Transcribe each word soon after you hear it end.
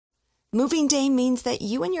Moving day means that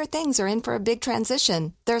you and your things are in for a big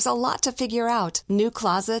transition. There's a lot to figure out. New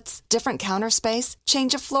closets, different counter space,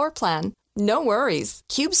 change of floor plan. No worries.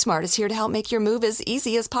 CubeSmart is here to help make your move as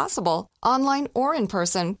easy as possible. Online or in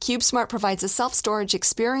person, CubeSmart provides a self-storage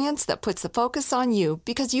experience that puts the focus on you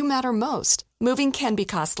because you matter most. Moving can be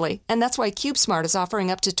costly, and that's why CubeSmart is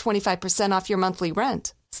offering up to 25% off your monthly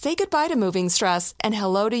rent. Say goodbye to moving stress and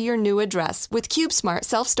hello to your new address with CubeSmart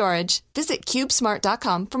Self-Storage. Visit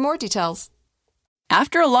CubeSmart.com for more details.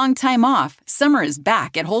 After a long time off, summer is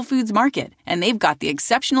back at Whole Foods Market, and they've got the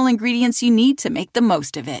exceptional ingredients you need to make the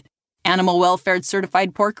most of it. Animal welfare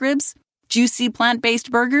certified pork ribs? Juicy plant-based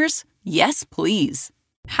burgers? Yes, please.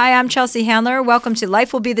 Hi, I'm Chelsea Handler. Welcome to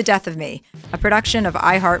Life Will Be the Death of Me, a production of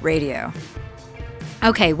iHeartRadio.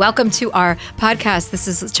 Okay, welcome to our podcast. This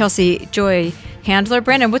is Chelsea Joy Handler.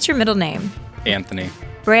 Brandon, what's your middle name? Anthony.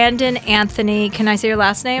 Brandon Anthony. Can I say your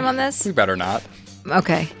last name on this? You better not.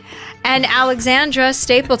 Okay. And Alexandra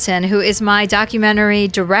Stapleton, who is my documentary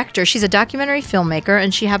director. She's a documentary filmmaker,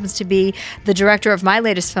 and she happens to be the director of my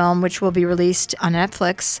latest film, which will be released on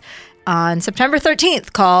Netflix on September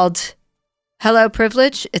 13th, called Hello,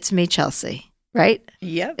 Privilege. It's me, Chelsea. Right?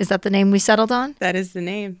 Yep. Is that the name we settled on? That is the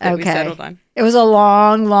name that we settled on. It was a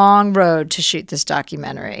long, long road to shoot this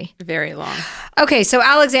documentary. Very long. Okay, so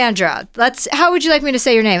Alexandra, how would you like me to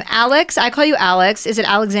say your name? Alex? I call you Alex. Is it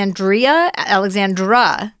Alexandria?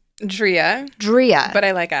 Alexandra? Drea. But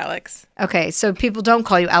I like Alex. Okay, so people don't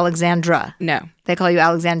call you Alexandra. No. They call you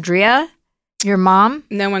Alexandria? Your mom?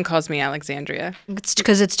 No one calls me Alexandria. It's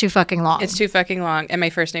because it's too fucking long. It's too fucking long. And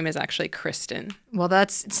my first name is actually Kristen. Well,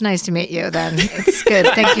 it's nice to meet you then. It's good.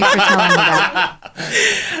 Thank you for telling me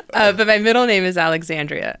that. But my middle name is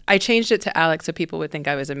Alexandria. I changed it to Alex so people would think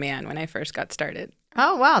I was a man when I first got started.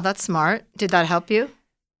 Oh, wow. That's smart. Did that help you?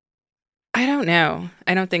 I don't know.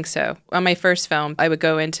 I don't think so. On my first film, I would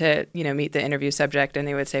go in to, meet the interview subject, and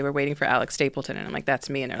they would say, we're waiting for Alex Stapleton. And I'm like,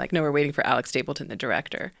 that's me. And they're like, no, we're waiting for Alex Stapleton, the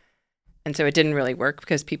director. And so it didn't really work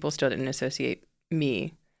because people still didn't associate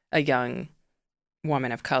me, a young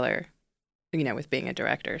woman of color, with being a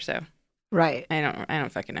director. So right. I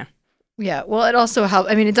don't fucking know. Yeah. Well, it also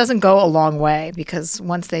helps. I mean, it doesn't go a long way because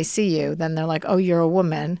once they see you, then they're like, oh, you're a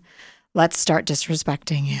woman. Let's start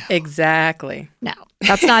disrespecting you. Exactly. No,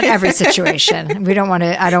 that's not every situation. I don't want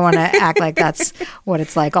to act like that's what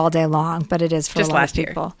it's like all day long, but it is for a lot of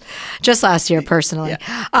people. Just last year, personally.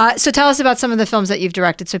 Yeah. So tell us about some of the films that you've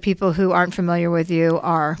directed so people who aren't familiar with you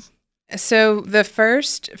are. So the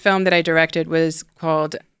first film that I directed was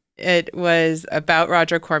about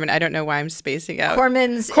Roger Corman. I don't know why I'm spacing out.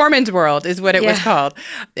 Corman's World is what it was called.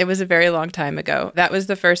 It was a very long time ago. That was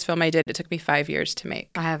the first film I did. It took me 5 years to make.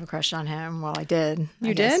 I have a crush on him. Well, I did.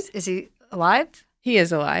 You did? Is he alive? He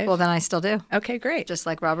is alive. Well, then I still do. Okay, great. Just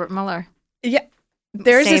like Robert Mueller. Yeah.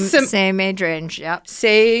 Same age range, yep.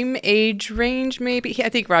 Same age range, maybe. I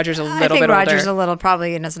think Roger's a little bit older. Roger's a little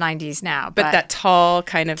probably in his 90s now. But that tall,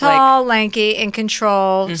 kind of tall, lanky, in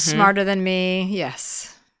control, smarter than me, yes.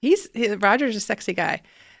 Roger's a sexy guy.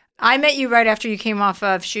 I met you right after you came off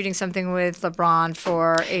of shooting something with LeBron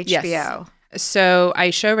for HBO. Yes. So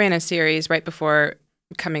I show ran a series right before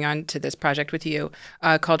coming on to this project with you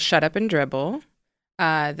called Shut Up and Dribble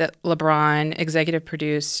that LeBron executive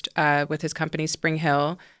produced with his company Spring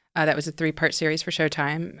Hill. That was a 3-part series for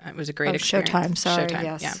Showtime. It was a great experience. Showtime,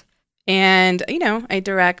 yes. Yeah. And, I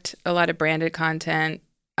direct a lot of branded content,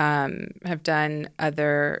 have done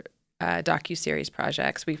other docu-series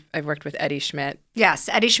projects. I've worked with Eddie Schmidt. Yes,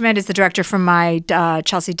 Eddie Schmidt is the director from my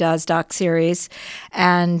Chelsea Does doc series.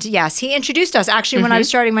 And yes, he introduced us. Actually, when I was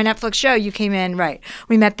starting my Netflix show, you came in, right.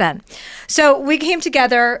 We met then. So we came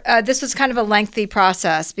together. This was kind of a lengthy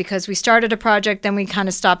process because we started a project, then we kind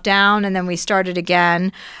of stopped down, and then we started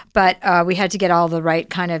again. But we had to get all the right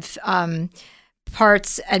kind of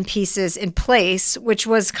parts and pieces in place, which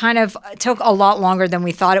was took a lot longer than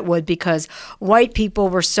we thought it would because white people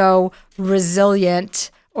were so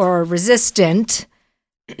resistant to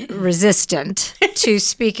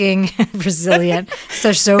speaking resilient.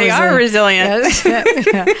 They are resilient.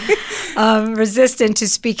 Resistant to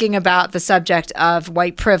speaking about the subject of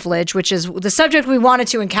white privilege, which is the subject we wanted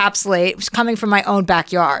to encapsulate. It was coming from my own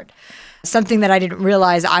backyard, something that I didn't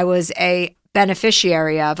realize I was a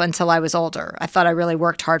beneficiary of until I was older. I thought I really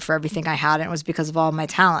worked hard for everything I had, and it was because of all my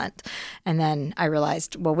talent. And then I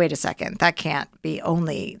realized, well, wait a second, that can't be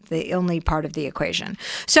the only part of the equation.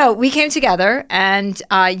 So we came together, and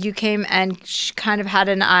you came and kind of had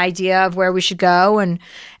an idea of where we should go and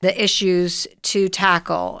the issues to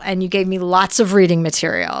tackle. And you gave me lots of reading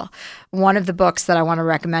material. One of the books that I want to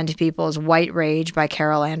recommend to people is White Rage by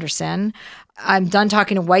Carol Anderson. I'm Done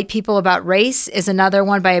Talking to White People About Race is another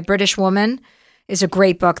one by a British woman. Is a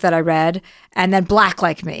great book that I read. And then Black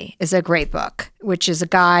Like Me is a great book, which is a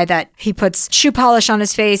guy that he puts shoe polish on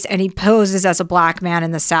his face and he poses as a black man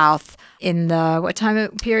in the South in the, what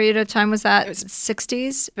period of time was that? It was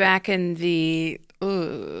 60s? Back in the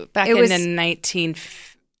 19,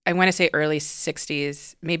 I want to say early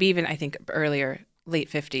 60s, maybe even I think earlier, late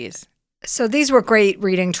 50s. So these were great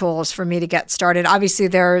reading tools for me to get started. Obviously,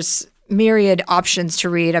 there's myriad options to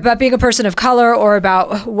read about being a person of color or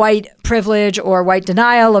about white privilege or white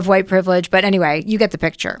denial of white privilege. But anyway, you get the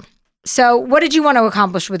picture. So what did you want to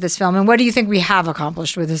accomplish with this film? And what do you think we have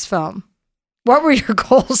accomplished with this film? What were your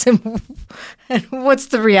goals and what's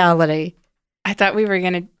the reality? I thought we were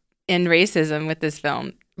going to end racism with this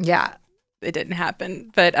film. Yeah. It didn't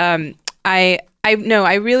happen. But I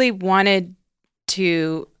really wanted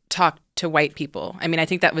to talk to white people. I mean, I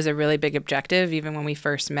think that was a really big objective, even when we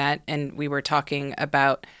first met and we were talking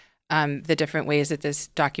about the different ways that this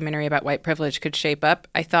documentary about white privilege could shape up.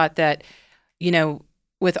 I thought that,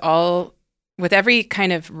 with every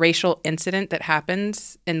kind of racial incident that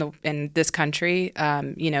happens in this country,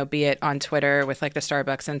 be it on Twitter with like the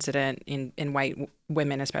Starbucks incident in white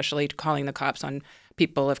women, especially calling the cops on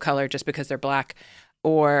people of color just because they're black,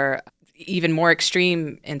 or even more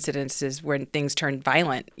extreme incidences when things turn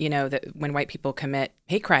violent, that when white people commit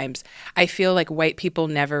hate crimes. I feel like white people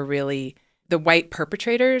never really, the white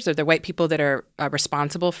perpetrators or the white people that are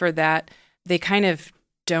responsible for that, they kind of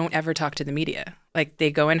don't ever talk to the media. Like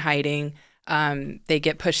they go in hiding. They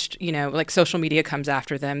get pushed, like social media comes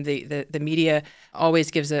after them. The media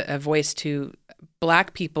always gives a voice to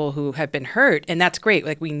Black people who have been hurt. And that's great.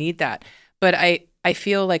 Like we need that. But I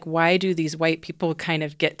feel like, why do these white people kind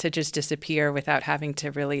of get to just disappear without having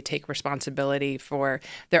to really take responsibility for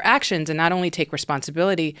their actions, and not only take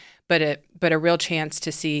responsibility, but a real chance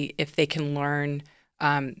to see if they can learn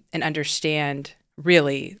and understand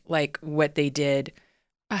really like what they did.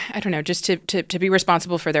 I don't know, just to be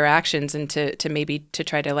responsible for their actions and to maybe to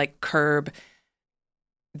try to like curb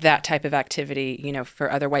that type of activity,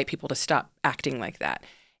 for other white people to stop acting like that.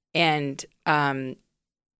 And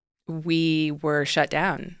we were shut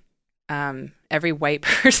down. Every white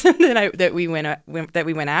person that we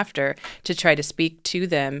went after to try to speak to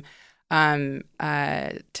them,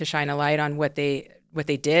 to shine a light on what they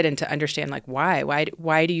did and to understand like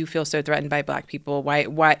why do you feel so threatened by Black people?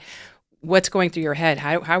 Why what's going through your head?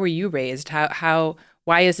 How were you raised?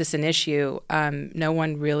 Why is this an issue? No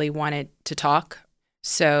one really wanted to talk,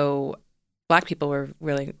 so Black people were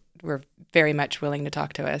very much willing to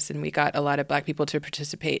talk to us, and we got a lot of Black people to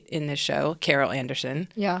participate in this show. Carol Anderson.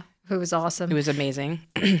 Yeah, who was awesome. It was amazing.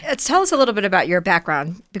 Tell us a little bit about your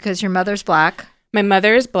background, because your mother's Black. My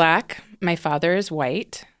mother is Black. My father is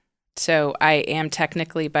white. So I am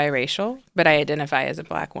technically biracial, but I identify as a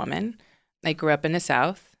Black woman. I grew up in the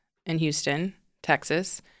South, in Houston,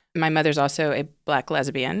 Texas. My mother's also a Black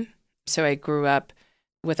lesbian. So I grew up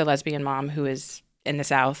with a lesbian mom who is in the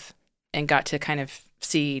South and got to kind of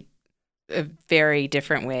see a very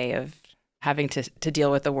different way of having to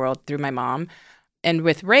deal with the world through my mom. And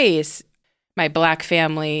with race, my Black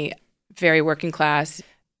family, very working class.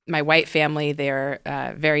 My white family, they're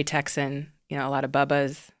very Texan, a lot of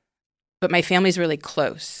Bubbas. But my family's really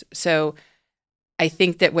close. So I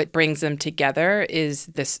think that what brings them together is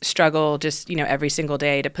this struggle just, every single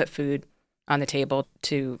day to put food on the table,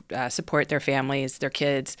 to support their families, their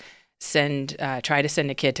kids, try to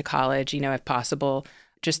send a kid to college, if possible.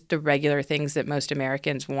 Just the regular things that most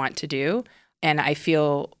Americans want to do. And I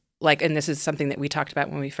feel like, and this is something that we talked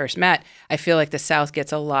about when we first met, I feel like the South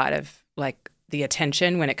gets a lot of like the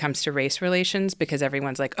attention when it comes to race relations, because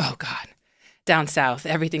everyone's like, oh God, down South,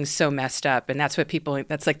 everything's so messed up. And that's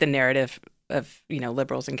that's like the narrative of,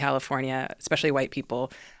 liberals in California, especially white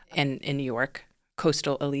people, and in New York,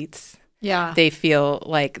 coastal elites. Yeah. They feel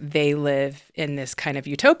like they live in this kind of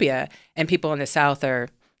utopia, and people in the South are,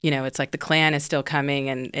 it's like the Klan is still coming,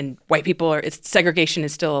 and white people segregation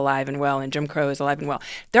is still alive and well, and Jim Crow is alive and well.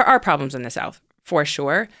 There are problems in the South, for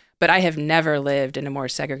sure, but I have never lived in a more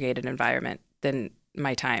segregated environment than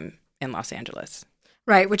my time in Los Angeles.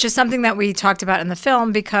 Right, which is something that we talked about in the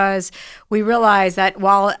film, because we realized that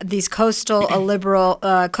while these coastal liberal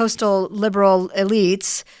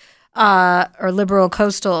elites or liberal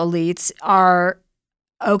coastal elites are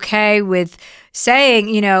okay with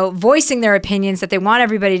saying, voicing their opinions that they want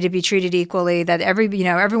everybody to be treated equally, that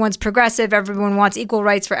everyone's progressive, everyone wants equal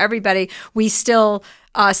rights for everybody, we still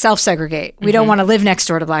self-segregate. We don't want to live next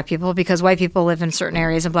door to Black people because white people live in certain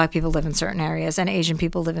areas and Black people live in certain areas and Asian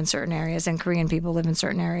people live in certain areas and Korean people live in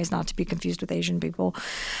certain areas, not to be confused with Asian people,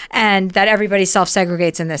 and that everybody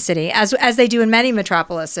self-segregates in this city, as they do in many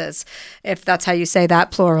metropolises, if that's how you say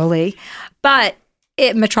that plurally. But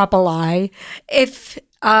metropoli,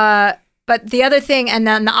 but the other thing, and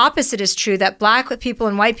then the opposite is true, that Black people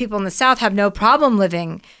and white people in the South have no problem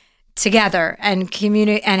living together and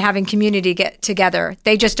having community get together.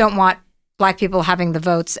 They just don't want Black people having the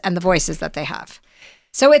votes and the voices that they have.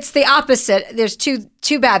 So it's the opposite. There's two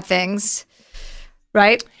bad things,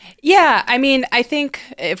 right? Yeah, I mean, I think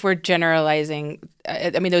if we're generalizing,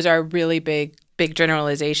 those are really big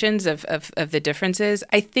generalizations of the differences.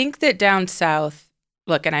 I think that down south,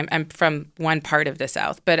 look, and I'm from one part of the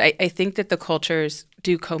South, but I think that the cultures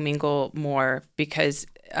do commingle more because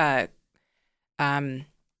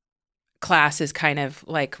class is kind of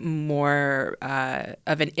like more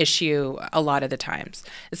of an issue a lot of the times.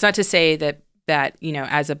 It's not to say that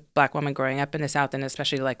as a Black woman growing up in the South, and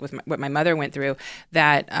especially like with what my mother went through,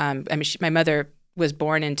 that my mother was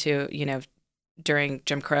born into during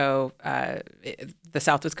Jim Crow, the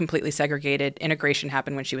South was completely segregated. Integration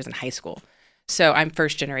happened when she was in high school. So I'm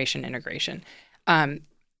first generation integration.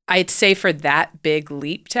 I'd say for that big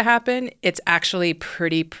leap to happen, it's actually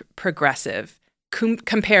pretty progressive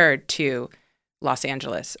compared to Los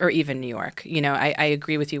Angeles or even New York. I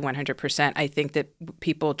agree with you 100%. I think that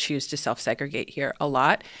people choose to self-segregate here a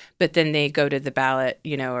lot, but then they go to the ballot,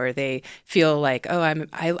 or they feel like, oh,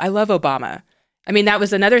 I love Obama. I mean, that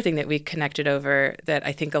was another thing that we connected over, that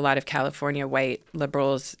I think a lot of California white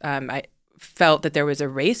liberals I felt that there was a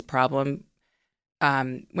race problem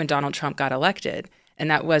when Donald Trump got elected.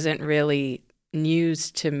 And that wasn't really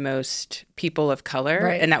news to most people of color.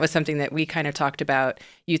 Right. And that was something that we kind of talked about.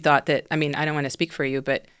 You thought that, I don't want to speak for you,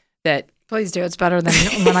 but that... Please do. It's better than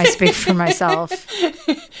when I speak for myself.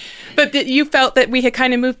 But you felt that we had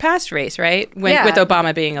kind of moved past race, right? With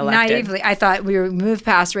Obama being elected. Naively, I thought we were moved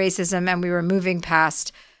past racism and we were moving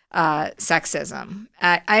past sexism.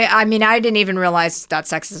 I didn't even realize that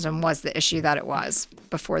sexism was the issue that it was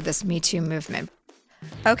before this Me Too movement.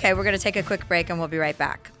 Okay, we're going to take a quick break and we'll be right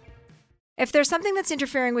back. If there's something that's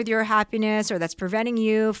interfering with your happiness or that's preventing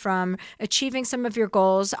you from achieving some of your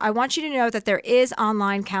goals, I want you to know that there is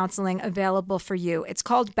online counseling available for you. It's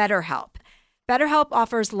called BetterHelp. BetterHelp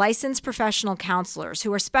offers licensed professional counselors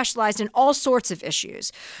who are specialized in all sorts of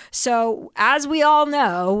issues. So as we all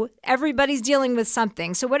know, everybody's dealing with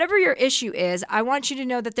something. So whatever your issue is, I want you to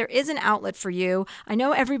know that there is an outlet for you. I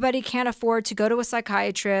know everybody can't afford to go to a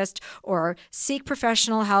psychiatrist or seek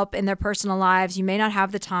professional help in their personal lives. You may not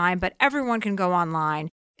have the time, but everyone can go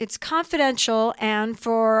online. It's confidential, and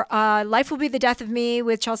for Life Will Be the Death of Me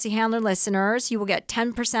with Chelsea Handler listeners, you will get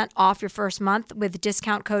 10% off your first month with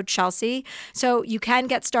discount code Chelsea. So you can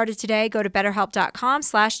get started today. Go to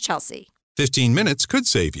betterhelp.com/Chelsea. 15 minutes could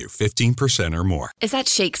save you 15% or more. Is that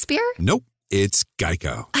Shakespeare? Nope, it's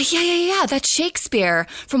Geico. Yeah, that's Shakespeare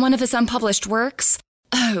from one of his unpublished works.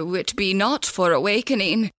 Oh, it be not for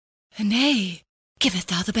awakening. Nay, giveth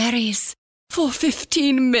thou the berries. For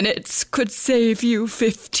 15 minutes could save you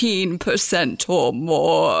 15% or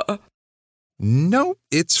more. Nope,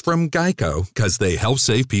 it's from Geico, because they help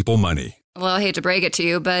save people money. Well, I hate to break it to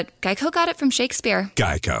you, but Geico got it from Shakespeare.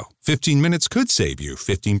 Geico. 15 minutes could save you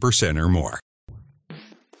 15% or more.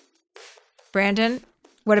 Brandon,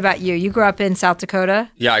 what about you? You grew up in South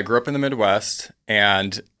Dakota? Yeah, I grew up in the Midwest,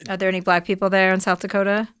 and... Are there any Black people there in South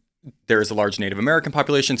Dakota? There's a large Native American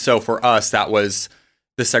population, so for us, that was...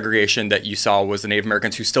 The segregation that you saw was the Native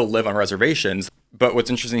Americans who still live on reservations. But what's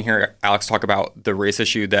interesting here, Alex, talk about the race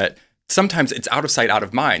issue, that sometimes it's out of sight, out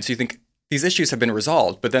of mind. So you think these issues have been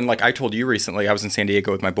resolved. But then, like I told you recently, I was in San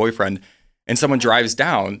Diego with my boyfriend, and someone drives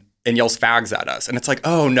down and yells fags at us. And it's like,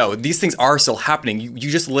 oh, no, these things are still happening.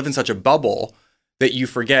 You just live in such a bubble that you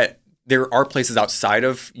forget there are places outside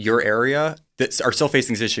of your area that are still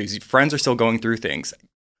facing these issues. Friends are still going through things.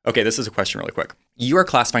 Okay, this is a question really quick. You are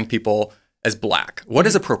classifying people as Black. What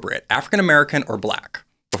is appropriate, African American or Black?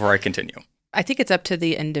 Before I continue. I think it's up to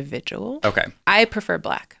the individual. Okay. I prefer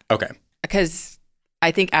Black. Okay. Because I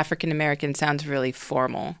think African American sounds really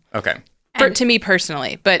formal. Okay. To me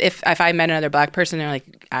personally. But if I met another Black person, they're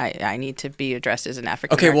like, I need to be addressed as an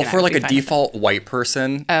African American. Okay, well, for like a default white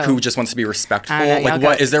person who just wants to be respectful, know,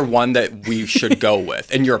 what is there one that we should go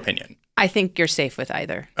with, in your opinion? I think you're safe with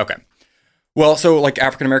either. Okay. Well, so like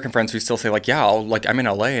African American friends who still say like, yeah, I'm in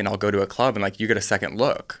LA and I'll go to a club and like you get a second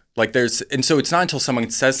look. Like and so it's not until someone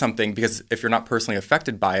says something, because if you're not personally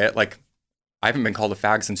affected by it, like I haven't been called a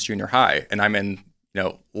fag since junior high, and I'm in,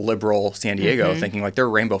 liberal San Diego thinking like there are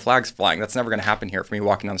rainbow flags flying. That's never going to happen here for me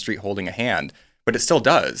walking down the street holding a hand, but it still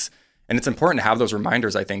does. And it's important to have those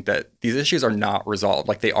reminders, I think, that these issues are not resolved.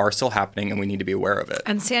 Like they are still happening and we need to be aware of it.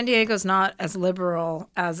 And San Diego's not as liberal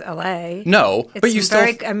as LA. No, it's but you still...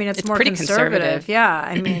 it's more pretty conservative. Yeah,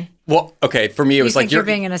 I mean... Well, okay, for me it was like... You're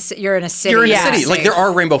in a city. You're in a city. Like there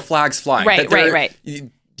are rainbow flags flying. Right.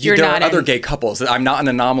 There are other gay couples. I'm not an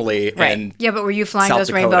anomaly. Right. In yeah, but were you flying South those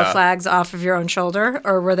Dakota. rainbow flags off of your own shoulder,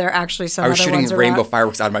 or were there actually some other ones around? I was shooting rainbow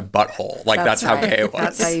fireworks out of my butthole. Like that's how gay it was.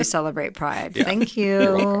 That's how you celebrate Pride. Yeah. Thank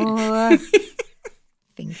you.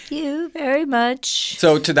 Thank you very much.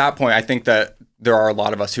 So to that point, I think that there are a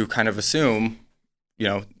lot of us who kind of assume,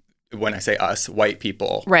 when I say us, white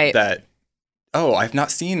people, right, that, oh, I've not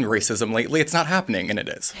seen racism lately. It's not happening. And it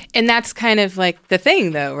is. And that's kind of like the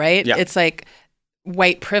thing, though, right? Yeah. It's like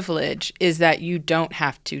white privilege is that you don't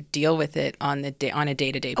have to deal with it on a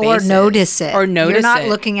day-to-day basis. Or notice it. You're not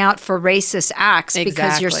looking out for racist acts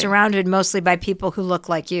because you're surrounded mostly by people who look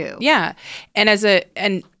like you. Yeah. And I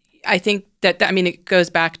think that it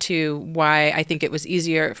goes back to why I think it was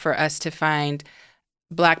easier for us to find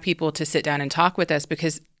Black people to sit down and talk with us,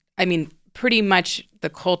 because pretty much the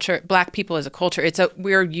culture, Black people as a culture,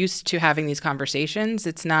 we're used to having these conversations.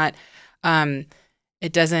 It's not,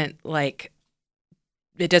 it doesn't make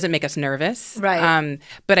us nervous. Right.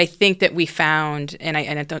 But I think that we found, and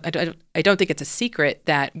I don't think it's a secret,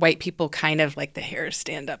 that white people kind of like the hairs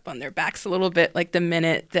stand up on their backs a little bit, like the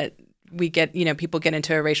minute that we get, people get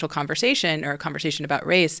into a racial conversation or a conversation about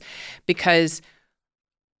race, because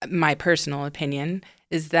my personal opinion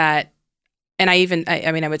is that, and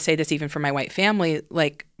I would say this even for my white family,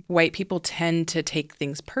 like white people tend to take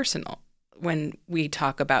things personal when we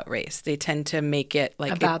talk about race. They tend to make it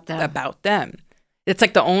like about them. It's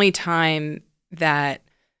like the only time that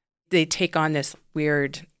they take on this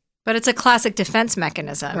weird... But it's a classic defense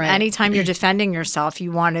mechanism. Right. Anytime you're defending yourself,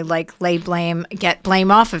 you want to get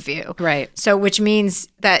blame off of you. Right. So which means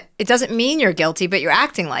that it doesn't mean you're guilty, but you're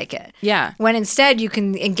acting like it. Yeah. When instead you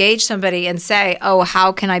can engage somebody and say, oh,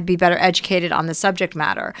 how can I be better educated on the subject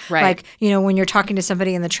matter? Right. Like, when you're talking to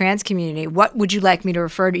somebody in the trans community, what would you like me to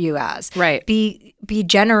refer to you as? Right. Be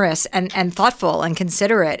generous and thoughtful and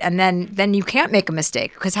considerate, and then you can't make a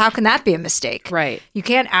mistake, because how can that be a mistake? Right. You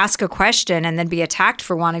can't ask a question and then be attacked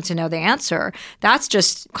for wanting to know the answer. That's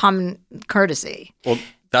just common courtesy. Well,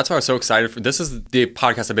 that's why I was so excited for. This is the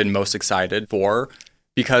podcast I've been most excited for,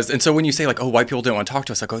 and so when you say like, oh, white people didn't want to talk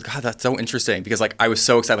to us, I go, God, that's so interesting, because like I was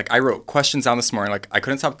so excited. Like I wrote questions down this morning. Like I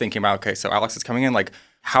couldn't stop thinking about, okay, so Alex is coming in. Like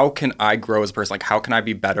how can I grow as a person? Like how can I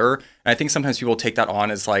be better? And I think sometimes people take that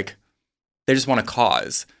on as like, they just want a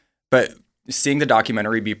cause. But seeing the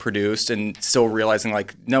documentary be produced and still realizing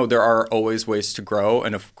like, no, there are always ways to grow.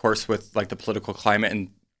 And of course, with like the political climate and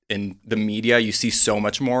in the media, you see so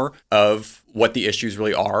much more of what the issues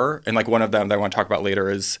really are. And like one of them that I want to talk about later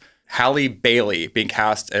is Halle Bailey being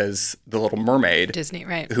cast as the Little Mermaid. Disney,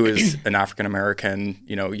 right. Who is an African-American,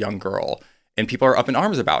 young girl. And people are up in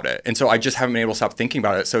arms about it. And so I just haven't been able to stop thinking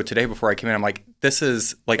about it. So today before I came in, I'm like, this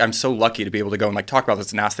is like, I'm so lucky to be able to go and like talk about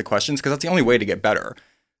this and ask the questions, because that's the only way to get better.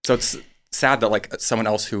 So it's sad that like someone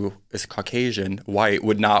else who is Caucasian, white,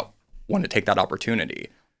 would not want to take that opportunity.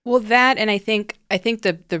 Well, that, and I think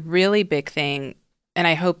the really big thing, and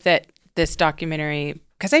I hope that this documentary,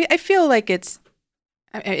 because I feel like it's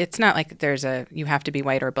not like you have to be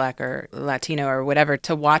white or Black or Latino or whatever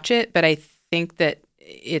to watch it, but I think that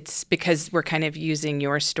it's because we're kind of using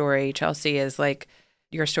your story, Chelsea, as like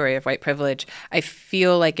your story of white privilege. I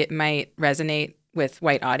feel like it might resonate with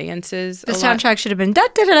white audiences. The soundtrack should have been da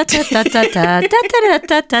da da da da da da da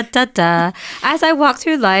da da da da. As I walk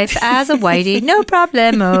through life as a whitey, no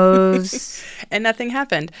problemos. And nothing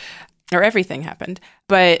happened, or everything happened.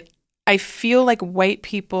 But I feel like white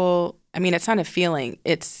people, it's not a feeling,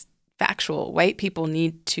 it's factual. White people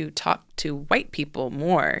need to talk to white people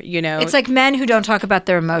more, It's like men who don't talk about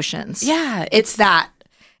their emotions. Yeah. It's that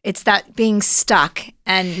being stuck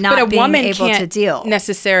and not being able to deal. But a woman can't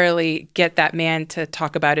necessarily get that man to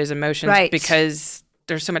talk about his emotions, right, because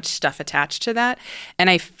there's so much stuff attached to that. And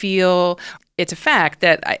I feel it's a fact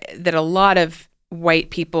that a lot of white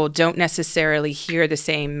people don't necessarily hear the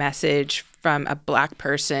same message from a Black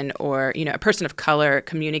person or, a person of color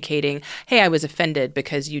communicating, hey, I was offended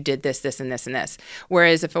because you did this, this, and this, and this.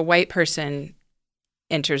 Whereas if a white person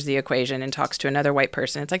enters the equation and talks to another white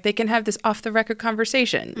person, it's like they can have this off-the-record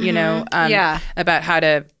conversation, about how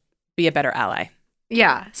to be a better ally.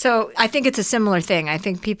 Yeah. So I think it's a similar thing. I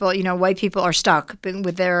think people, white people are stuck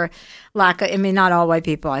with their lack of, I mean, not all white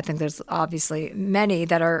people. I think there's obviously many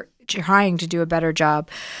that are trying to do a better job.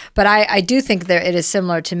 But I do think that it is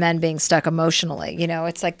similar to men being stuck emotionally.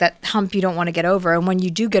 It's like that hump you don't want to get over. And when you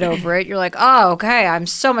do get over it, you're like, oh, okay, I'm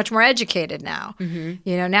so much more educated now.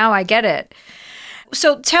 Now I get it.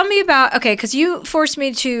 So tell me about, because you forced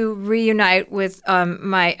me to reunite with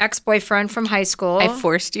my ex-boyfriend from high school. I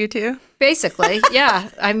forced you to? Basically, yeah.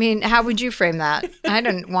 I mean, how would you frame that? I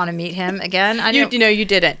didn't want to meet him again. You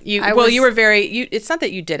didn't. You were very. It's not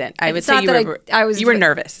that you didn't. I would say you were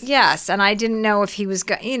nervous. Yes, and I didn't know if he was,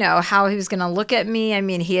 how he was going to look at me. I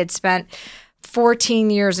mean, he had spent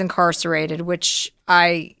 14 years incarcerated, which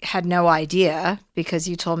I had no idea because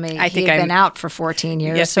you told me he had been out for 14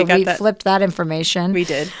 years. Yes, so we flipped that information. We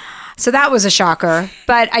did. So that was a shocker.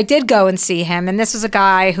 But I did go and see him. And this was a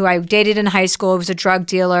guy who I dated in high school. He was a drug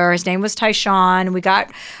dealer. His name was Tyshawn. We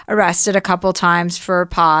got arrested a couple times for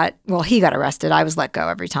pot. Well, he got arrested. I was let go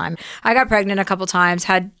every time. I got pregnant a couple times,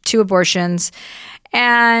 had 2 abortions.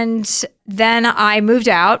 And then I moved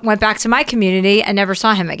out, went back to my community, and never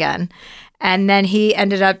saw him again. And then he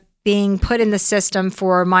ended up being put in the system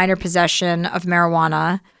for minor possession of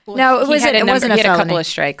marijuana. Well, no, it wasn't a felony. He had a couple of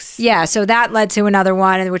strikes. Yeah, so that led to another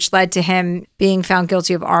one, which led to him being found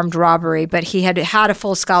guilty of armed robbery. But he had a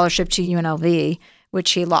full scholarship to UNLV,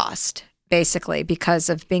 which he lost, basically, because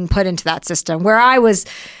of being put into that system, where I was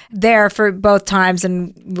there for both times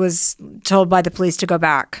and was told by the police to go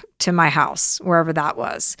back to my house, wherever that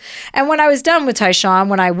was. And when I was done with Tyshawn,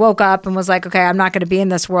 when I woke up and was like, okay, I'm not going to be in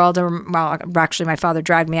this world, actually my father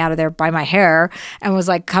dragged me out of there by my hair and was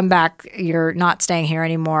like, come back, you're not staying here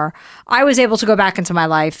anymore. I was able to go back into my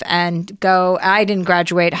life and go. I didn't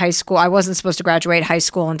graduate high school. I wasn't supposed to graduate high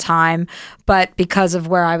school in time, but because of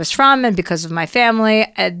where I was from and because of my family,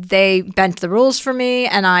 they bent the rules for me,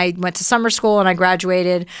 and I went to summer school and I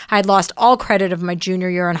graduated. I had lost all credit of my junior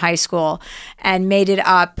year in high school and made it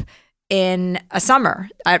up in a summer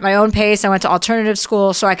at my own pace. I went to alternative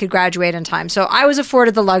school so I could graduate in time. So I was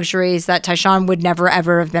afforded the luxuries that Tyshawn would never,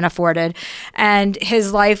 ever have been afforded. And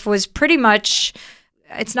his life was pretty much,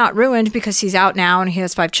 it's not ruined because he's out now and he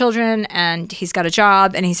has 5 children and he's got a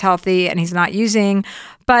job and he's healthy and he's not using.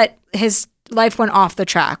 But his life went off the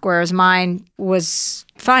track, whereas mine was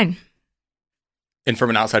fine. And from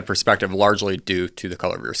an outside perspective, largely due to the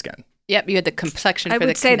color of your skin. Yep, you had the complexion for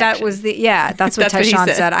the connection. I would say that was that's what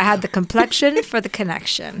Tyshawn said. I had the complexion for the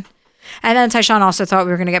connection. And then Tyshawn also thought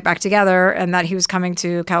we were going to get back together and that he was coming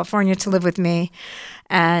to California to live with me.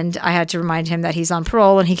 And I had to remind him that he's on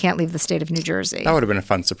parole and he can't leave the state of New Jersey. That would have been a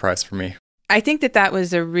fun surprise for me. I think that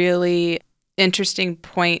was a really interesting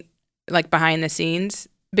point, like behind the scenes.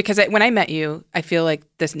 Because when I met you, I feel like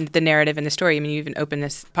the narrative and the story, I mean, you even opened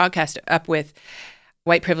this podcast up with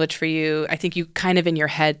white privilege for you. I think you kind of in your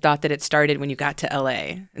head thought that it started when you got to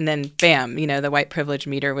LA, and then bam, the white privilege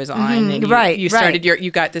meter was on, and you started you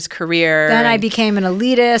got this career. Then I became an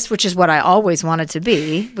elitist, which is what I always wanted to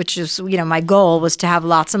be, which is, my goal was to have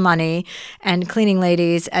lots of money and cleaning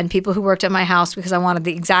ladies and people who worked at my house, because I wanted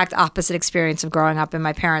the exact opposite experience of growing up in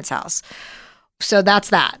my parents' house. So that's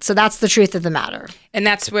that. So that's the truth of the matter. And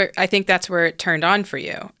that's where it turned on for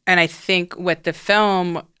you. And I think what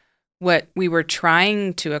we were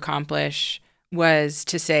trying to accomplish was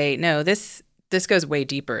to say, no, this goes way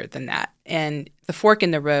deeper than that. And the fork in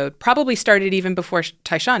the road probably started even before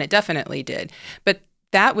Tyshawn. It definitely did. But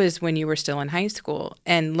that was when you were still in high school.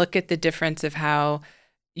 And look at the difference of how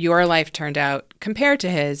your life turned out compared to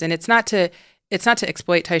his. And it's not to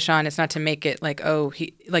exploit Tyshawn. It's not to make it like, oh,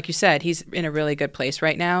 he, like you said, he's in a really good place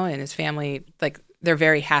right now, and his family, like, they're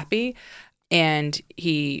very happy, and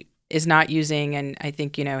he is not using, and I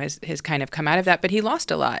think, has kind of come out of that, but he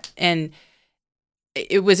lost a lot. And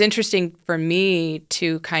it was interesting for me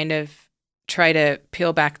to kind of try to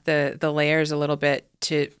peel back the layers a little bit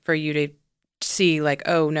for you to see, like,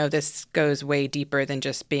 oh no, this goes way deeper than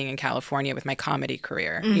just being in California with my comedy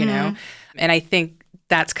career, And I think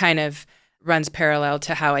that's kind of runs parallel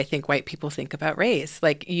to how I think white people think about race.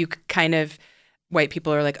 Like, white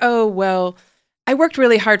people are like, oh, well, I worked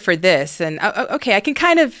really hard for this. And okay, I can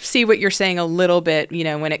kind of see what you're saying a little bit,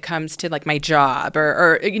 when it comes to like my job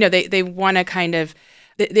or they want to kind of,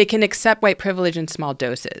 they can accept white privilege in small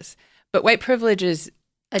doses, but white privilege is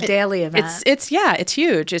a daily event. It's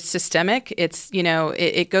huge. It's systemic. It's,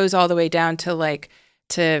 it goes all the way down to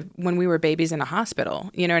when we were babies in a hospital.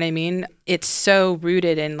 You know what I mean? It's so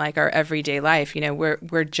rooted in like our everyday life.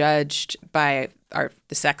 We're judged by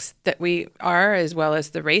the sex that we are, as well as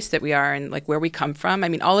the race that we are, and like where we come from. I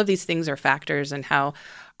mean, all of these things are factors in how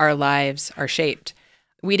our lives are shaped.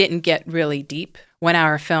 We didn't get really deep. 1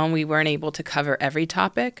 hour film, we weren't able to cover every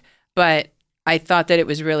topic, but I thought that it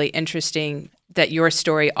was really interesting that your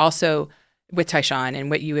story also with Tyshawn and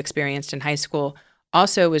what you experienced in high school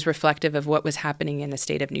also was reflective of what was happening in the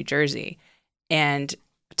state of New Jersey. And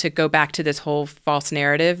to go back to this whole false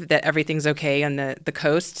narrative that everything's okay on the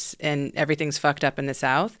coasts and everything's fucked up in the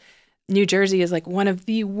South, New Jersey is like one of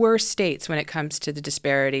the worst states when it comes to the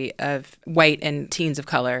disparity of white and teens of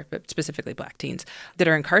color, but specifically Black teens, that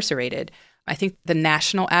are incarcerated. I think the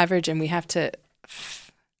national average, and we have to,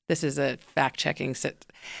 this is a fact-checking,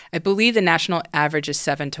 I believe the national average is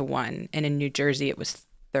 7-1, and in New Jersey it was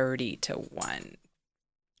 30-1.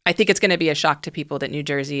 I think it's going to be a shock to people that New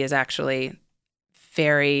Jersey is actually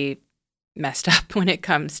very messed up when it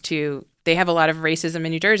comes to, they have a lot of racism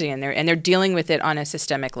in New Jersey, and they're dealing with it on a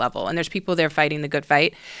systemic level. And there's people there fighting the good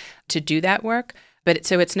fight to do that work. But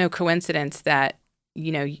so it's no coincidence that,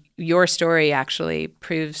 you know, your story actually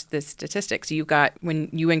proves the statistics. You got, when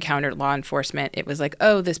you encountered law enforcement, it was like,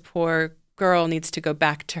 oh, this poor girl needs to go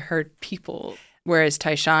back to her people. Whereas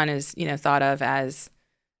Tyshawn is, you know, thought of as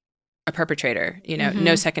a perpetrator, you know,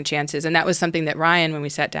 no second chances. And that was something that Ryan, when we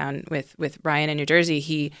sat down with Ryan in New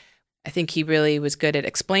Jersey, I think he really was good at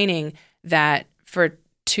explaining that for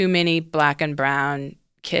too many Black and brown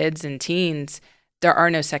kids and teens, there are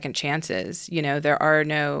no second chances. You know, there are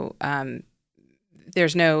no,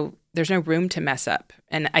 there's no room to mess up.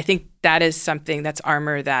 And I think that is something that's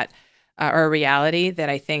armor that, or a reality that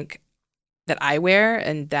I think that I wear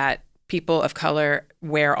and that people of color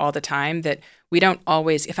wear all the time, that we don't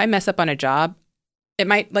always, if I mess up on a job, it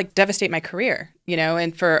might like devastate my career, you know,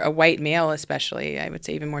 and for a white male, especially, I would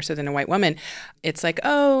say even more so than a white woman, it's like,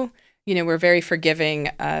 oh, you know, we're very forgiving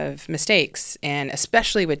of mistakes, and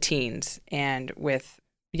especially with teens and with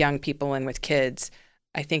young people and with kids,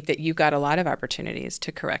 I think that you got a lot of opportunities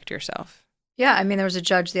to correct yourself. Yeah, I mean, there was a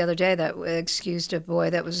judge the other day that excused a boy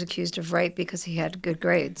that was accused of rape because he had good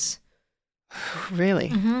grades. Really?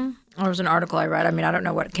 Mm-hmm. There was an article I read. I mean, I don't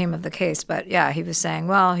know what came of the case, but yeah, he was saying,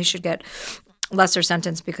 well, he should get lesser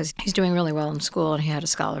sentence because he's doing really well in school and he had a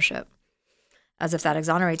scholarship, as if that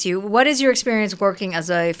exonerates you. What is your experience working as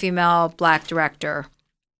a female Black director?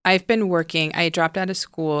 I've been working, I dropped out of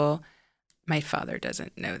school. My father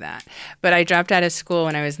doesn't know that, but I dropped out of school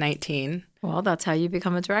when I was 19. Well, that's how you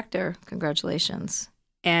become a director. Congratulations.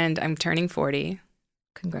 And I'm turning 40.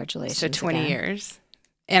 Congratulations. So 20 again. years.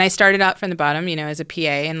 And I started out from the bottom, you know, as a PA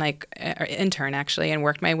and like or intern actually, and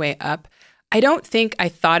worked my way up. I don't think I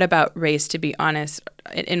thought about race, to be honest,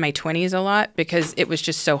 in my 20s a lot because it was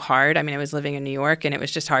just so hard. I mean, I was living in New York and it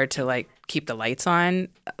was just hard to like keep the lights on.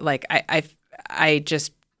 Like I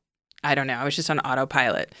don't know. I was just on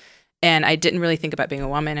autopilot and I didn't really think about being a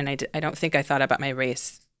woman, and I don't think I thought about my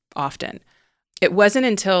race often. It wasn't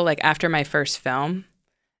until like after my first film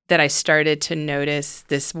that I started to notice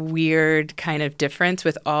this weird kind of difference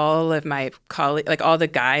with all of my colleagues, like all the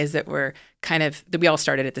guys that were that we all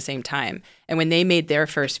started at the same time. And when they made their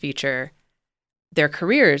first feature, their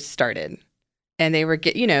careers started, and they were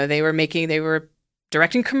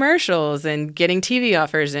directing commercials and getting TV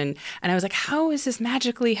offers. And I was like, how is this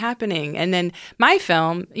magically happening? And then my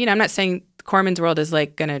film, you know, I'm not saying Corman's World is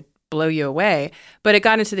like going to blow you away, but it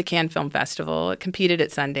got into the Cannes Film Festival. It competed at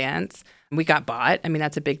Sundance. We got bought. I mean,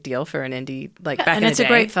 that's a big deal for an indie, like back in the day. And it's a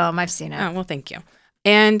great film. I've seen it. Oh, well, thank you.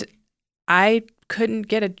 And I couldn't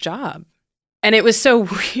get a job. And it was so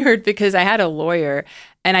weird because I had a lawyer,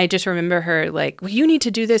 and I just remember her like, well, you need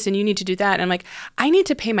to do this and you need to do that. And I'm like, I need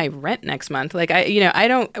to pay my rent next month. Like,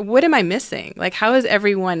 what am I missing? Like, how is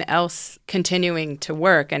everyone else continuing to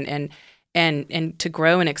work and to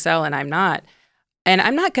grow and excel, and I'm not? And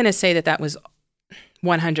I'm not going to say that was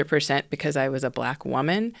 100% because I was a Black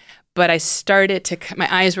woman, but I started to, my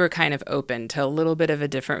eyes were kind of open to a little bit of a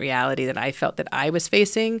different reality that I felt that I was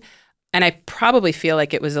facing. And I probably feel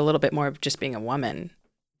like it was a little bit more of just being a woman,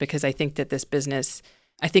 because I think that this business,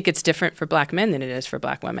 I think it's different for Black men than it is for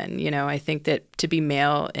Black women. You know, I think that to be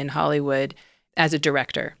male in Hollywood as a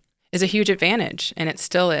director is a huge advantage, and it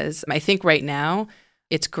still is. I think right now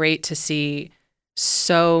it's great to see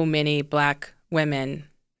so many Black women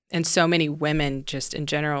and so many women just in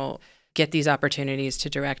general get these opportunities to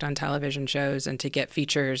direct on television shows and to get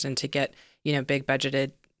features and to get, you know, big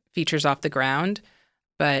budgeted features off the ground.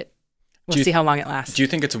 But we'll see how long it lasts. Do you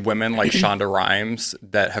think it's women like Shonda Rhimes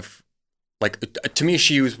that have, like, to me,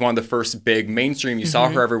 she was one of the first big mainstream. You saw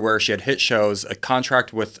her everywhere. She had hit shows, a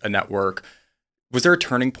contract with a network. Was there a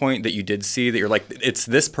turning point that you did see that you're like, it's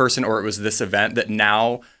this person or it was this event that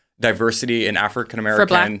now diversity in African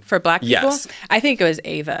American for black people? Yes. I think it was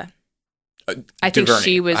Ava. I think DuVernay.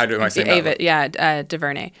 she was How do I say Ava, that? yeah,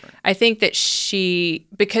 DuVernay. Right. I think that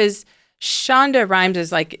because Shonda Rhimes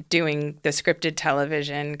is like doing the scripted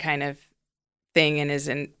television kind of thing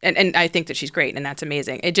and I think that she's great and that's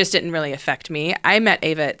amazing. It just didn't really affect me. I met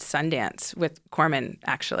Ava at Sundance with Corman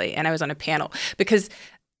actually, and I was on a panel because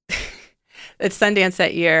at Sundance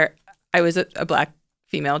that year I was a Black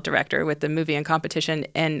female director with the movie and competition,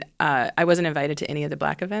 and I wasn't invited to any of the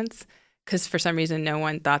Black events because for some reason no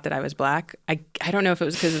one thought that I was Black. I don't know if it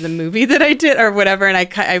was because of the movie that I did or whatever, and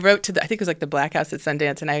I wrote to I think it was like the Black House at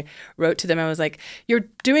Sundance, and I wrote to them. I was like, you're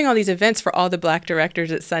doing all these events for all the Black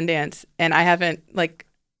directors at Sundance, and I haven't, like,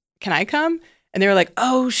 can I come? And they were like,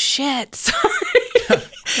 oh shit, sorry.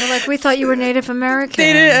 They're like, we thought you were Native American.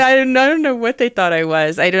 They didn't, I don't know what they thought I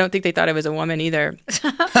was. I don't think they thought I was a woman either.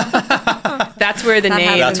 That's where the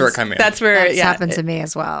name. Happens. That's where it came in. That's where That's happened to me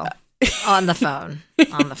as well. On the phone.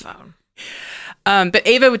 But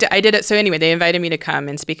Ava, I did it. So anyway, they invited me to come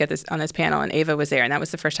and speak on this panel, and Ava was there, and that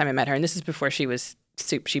was the first time I met her. And this is before she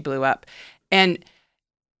blew up. And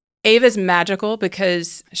Ava's magical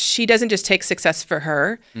because she doesn't just take success for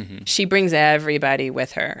her. Mm-hmm. She brings everybody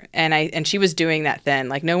with her. And she was doing that then.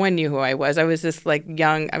 Like, no one knew who I was. I was this like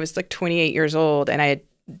young, I was like 28 years old, and I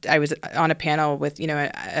was on a panel with,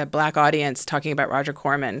 a Black audience talking about Roger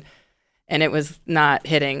Corman, and it was not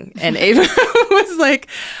hitting. And Ava was like,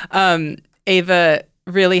 Ava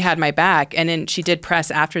really had my back. And then she did press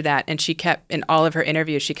after that, and she kept, in all of her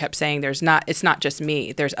interviews, she kept saying, it's not just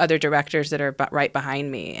me. There's other directors that are right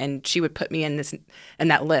behind me. And she would put me in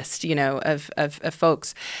that list, of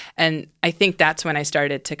folks. And I think that's when I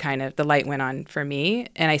started to the light went on for me.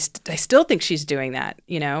 And I still think she's doing that,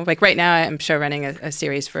 like right now I'm show running a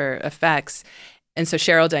series for FX. And so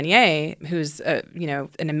Cheryl Denier, who's an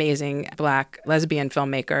amazing Black lesbian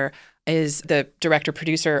filmmaker, is the director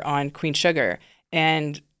producer on Queen Sugar.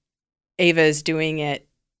 And Ava is doing it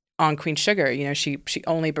on Queen Sugar. She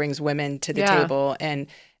only brings women to the table, and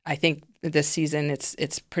I think this season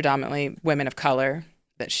it's predominantly women of color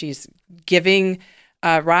that she's giving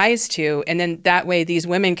rise to, and then that way these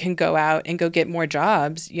women can go out and go get more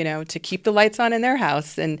jobs, to keep the lights on in their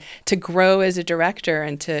house and to grow as a director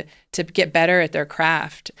and to get better at their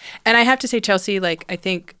craft. And I have to say, Chelsea, like, I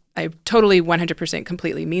think I totally 100%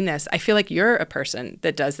 completely mean this. I feel like you're a person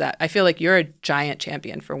that does that. I feel like you're a giant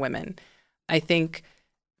champion for women. I think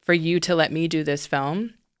for you to let me do this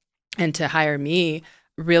film and to hire me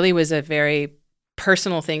really was a very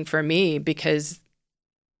personal thing for me, because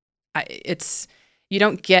you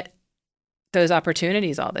don't get those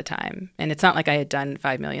opportunities all the time. And it's not like I had done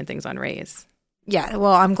 5 million things on Raise. Yeah,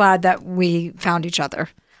 well, I'm glad that we found each other.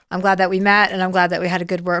 I'm glad that we met, and I'm glad that we had a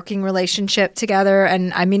good working relationship together.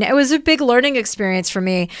 And I mean, it was a big learning experience for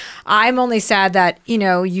me. I'm only sad that,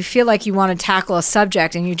 you feel like you want to tackle a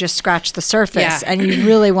subject and you just scratch the surface and you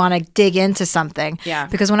really want to dig into something. Yeah.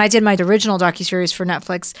 Because when I did my original docuseries for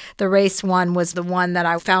Netflix, the race one was the one that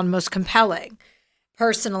I found most compelling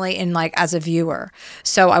personally as a viewer.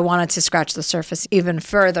 So I wanted to scratch the surface even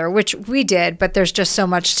further, which we did, but there's just so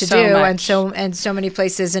much to do and so many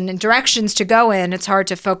places and directions to go in. It's hard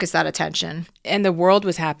to focus that attention. And the world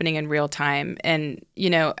was happening in real time. And,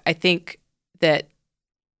 I think that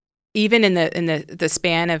even in the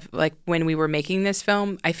span of like when we were making this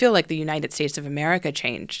film, I feel like the United States of America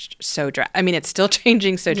changed it's still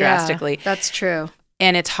changing so drastically. That's true.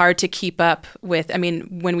 And it's hard to keep up with.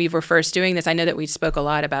 When we were first doing this, I know that we spoke a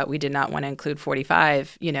lot about we did not want to include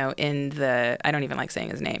 45, in the, I don't even like saying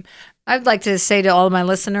his name. I'd like to say to all of my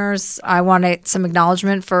listeners, I want some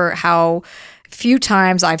acknowledgement for how few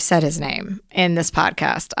times I've said his name in this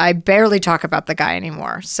podcast. I barely talk about the guy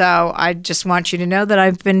anymore. So I just want you to know that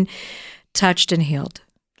I've been touched and healed.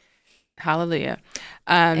 Hallelujah.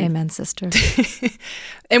 Amen, sister.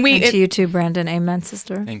 and to you too, Brandon. Amen,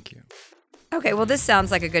 sister. Thank you. Okay, well, this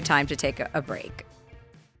sounds like a good time to take a break.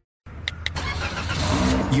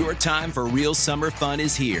 Your time for real summer fun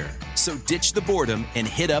is here. So ditch the boredom and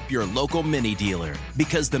hit up your local Mini dealer,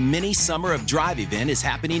 because the Mini Summer of Drive event is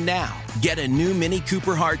happening now. Get a new Mini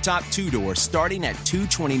Cooper hardtop 2-door starting at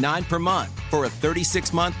 $229 per month for a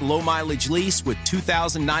 36-month low-mileage lease with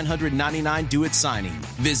 $2,999 due at signing.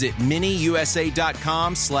 Visit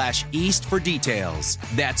miniusa.com/east for details.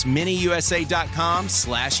 That's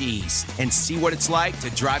miniusa.com/east and see what it's like to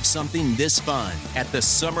drive something this fun at the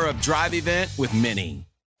Summer of Drive event with Mini.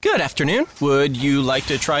 Good afternoon. Would you like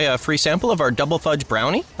to try a free sample of our double fudge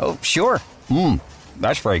brownie? Oh, sure.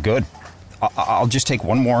 That's very good. I'll just take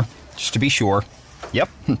one more, just to be sure. Yep,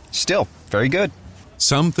 still very good.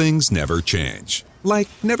 Some things never change. Like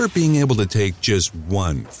never being able to take just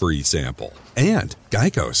one free sample. And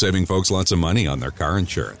Geico saving folks lots of money on their car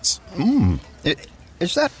insurance.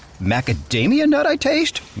 Is that macadamia nut I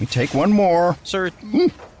taste? Let me take one more. Sir.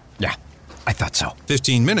 Yeah, I thought so.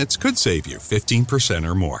 15 minutes could save you 15%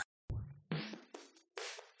 or more.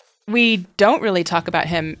 We don't really talk about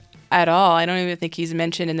him at all. I don't even think he's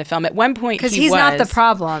mentioned in the film. At one point, because he's not the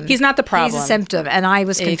problem. He's not the problem. He's a symptom. And I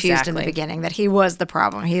was confused in the beginning that he was the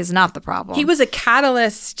problem. He is not the problem. He was a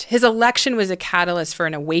catalyst. His election was a catalyst for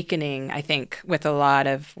an awakening, I think, with a lot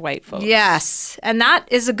of white folks. Yes. And that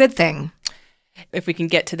is a good thing. If we can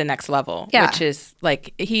get to the next level, yeah. Which is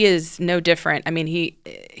like, he is no different. I mean,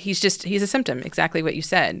 he's a symptom, exactly what you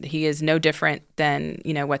said. He is no different than,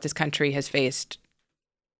 what this country has faced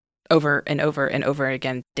over and over and over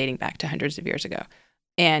again, dating back to hundreds of years ago.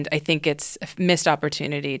 And I think it's a missed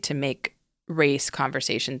opportunity to make race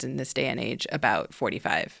conversations in this day and age about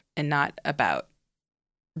 45 and not about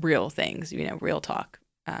real things, real talk.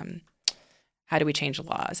 How do we change the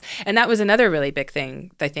laws? And that was another really big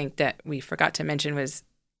thing I think that we forgot to mention was,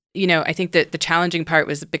 I think that the challenging part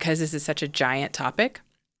was because this is such a giant topic,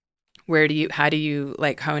 how do you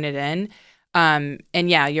like hone it in? And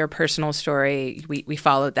yeah, your personal story, we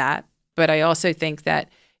followed that. But I also think that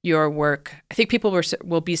your work, I think people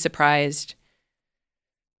will be surprised.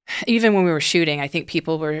 Even when we were shooting, I think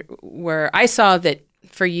people were I saw that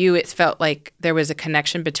for you, it felt like there was a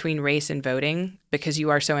connection between race and voting because you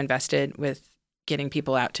are so invested with getting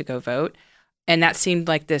people out to go vote. And that seemed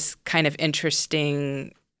like this kind of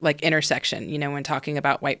interesting like intersection, when talking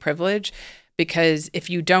about white privilege, because if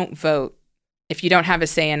you don't vote, if you don't have a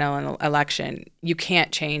say in an election, you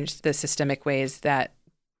can't change the systemic ways that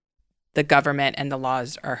the government and the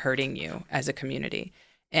laws are hurting you as a community.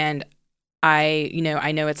 And I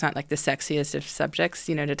know it's not like the sexiest of subjects,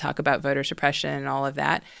 to talk about voter suppression and all of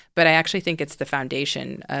that, but I actually think it's the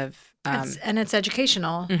foundation of and it's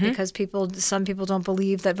educational because some people don't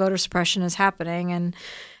believe that voter suppression is happening, and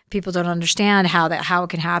people don't understand how it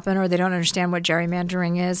can happen, or they don't understand what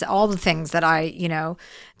gerrymandering is. All the things that I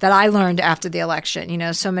learned after the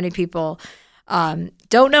election. So many people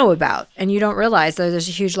don't know about, and you don't realize that there's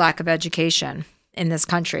a huge lack of education in this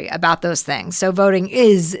country about those things. So voting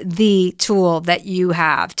is the tool that you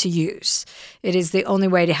have to use. It is the only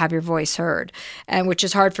way to have your voice heard, and which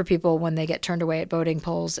is hard for people when they get turned away at voting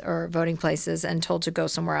polls or voting places and told to go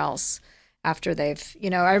somewhere else after they've,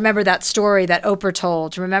 I remember that story that Oprah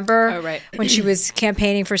told. Remember? Oh, right. When she was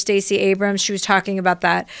campaigning for Stacey Abrams, she was talking about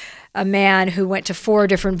that, a man who went to 4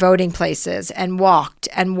 different voting places and walked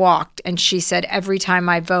and walked. And she said, every time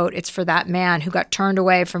I vote, it's for that man who got turned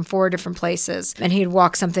away from 4 different places. And he'd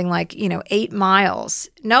walk something like, 8 miles.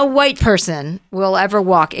 No white person will ever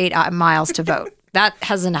walk 8 miles to vote. That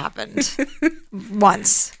hasn't happened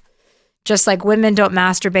once. Just like women don't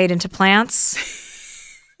masturbate into plants,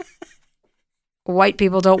 white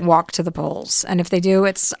people don't walk to the polls. And if they do,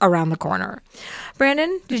 it's around the corner.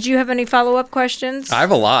 Brandon, did you have any follow-up questions? I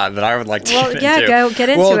have a lot that I would like to get into. Get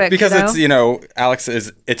into it. Because it's, Alex,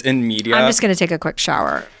 it's in media. I'm just going to take a quick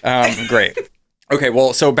shower. Great. Okay,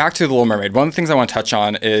 well, so back to The Little Mermaid. One of the things I want to touch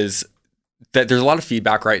on is that there's a lot of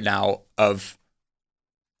feedback right now of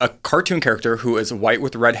a cartoon character who is white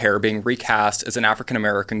with red hair being recast as an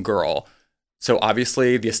African-American girl. So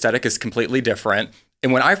obviously the aesthetic is completely different.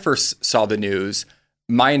 And when I first saw the news,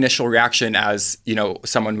 my initial reaction as,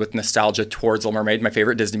 someone with nostalgia towards Little Mermaid, my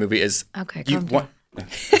favorite Disney movie is... Okay, calm down.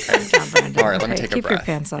 Okay. Calm down, Brandon. All right, let me take a breath. Keep your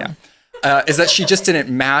pants on. Yeah. Is that she just didn't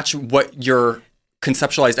match what your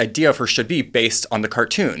conceptualized idea of her should be based on the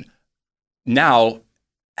cartoon. Now,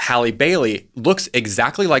 Halle Bailey looks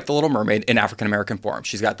exactly like the Little Mermaid in African-American form.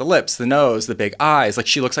 She's got the lips, the nose, the big eyes. Like,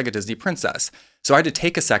 she looks like a Disney princess. So I had to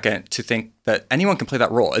take a second to think that anyone can play that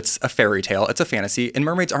role. It's a fairy tale. It's a fantasy. And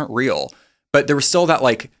mermaids aren't real. But there was still that,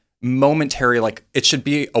 momentary, it should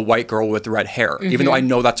be a white girl with red hair, even though I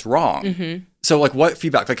know that's wrong. Mm-hmm. So, what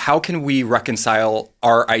feedback? How can we reconcile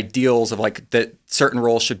our ideals of, that certain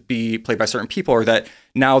roles should be played by certain people, or that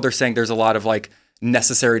now they're saying there's a lot of,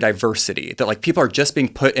 necessary diversity, that, people are just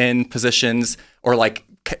being put in positions, or,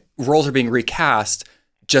 roles are being recast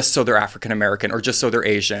just so they're African American, or just so they're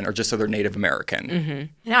Asian, or just so they're Native American. Mm-hmm.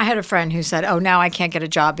 And I had a friend who said, now I can't get a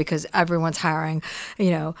job because everyone's hiring,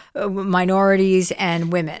 minorities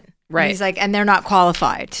and women. Right. And he's like, and they're not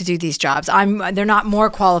qualified to do these jobs. They're not more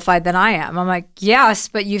qualified than I am. I'm like, yes,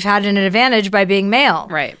 but you've had an advantage by being male.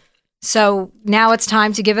 Right. So now it's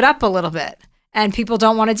time to give it up a little bit. And people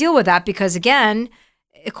don't want to deal with that because, again,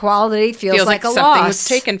 equality feels like a loss was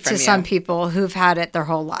taken from to you. some people who've had it their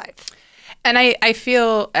whole life. And I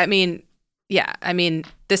feel, that's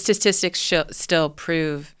the statistics still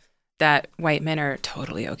prove that white men are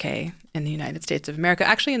totally okay in the United States of America,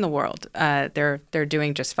 actually in the world. They're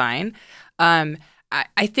doing just fine. I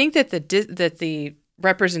think that the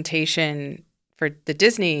representation for the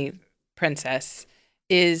Disney princess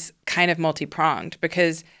is kind of multi-pronged,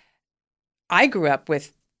 because I grew up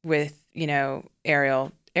with Ariel.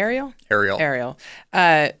 Areola.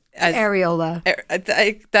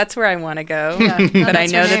 That's where I want to go. Yeah, no, but I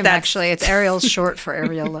know name, that's actually it's Ariel's short for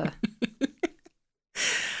Areola.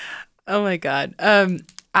 Oh my God.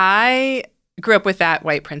 I grew up with that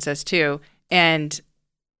white princess too, and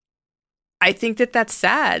I think that that's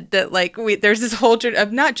sad that like there's this whole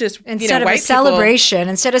of not just instead of white a celebration,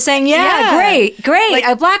 instead of saying great, like,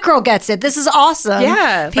 a black girl gets it, this is awesome.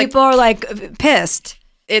 Yeah, people are like pissed.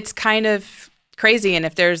 It's kind of crazy, and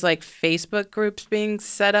if there's like Facebook groups being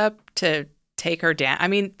set up to take her down, I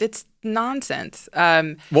mean, it's nonsense.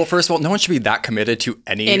 Well, first of all, no one should be that committed to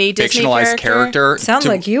any Disney fictionalized character. Sounds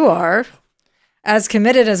like you are. As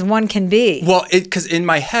committed as one can be. Well, because in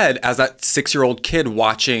my head, as that 6-year-old kid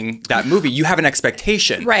watching that movie, you have an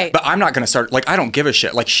expectation. Right. But I'm not going to start, like, I don't give a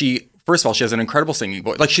shit. Like, first of all, she has an incredible singing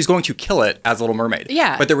voice. Like, she's going to kill it as Little Mermaid.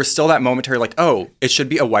 Yeah. But there was still that momentary, like, oh, it should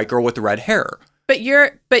be a white girl with red hair. But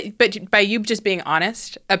by you just being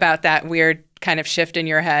honest about that weird kind of shift in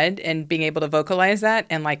your head and being able to vocalize that,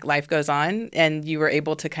 and like life goes on, and you were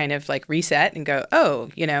able to kind of like reset and go, oh,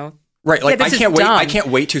 Right, like yeah, I can't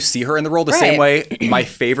wait to see her in the role the same way. My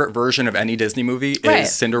favorite version of any Disney movie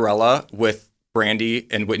is Cinderella with Brandy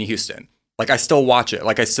and Whitney Houston. Like, I still watch it.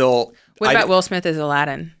 Like, What about Will Smith as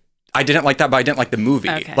Aladdin? I didn't like that, but I didn't like the movie.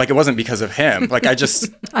 Okay. Like, it wasn't because of him. Like, I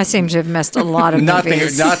seem to have missed a lot of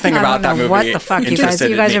movies. Nothing about that movie. What the fuck, you guys?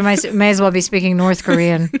 You guys may as well be speaking North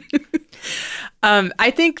Korean.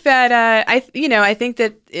 I think that I think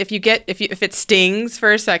that if it stings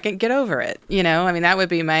for a second, get over it. I mean, that would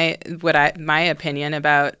be my opinion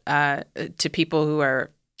about to people who are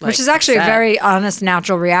like, which is actually upset. a very honest,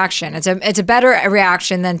 natural reaction. It's a better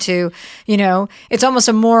reaction than to it's almost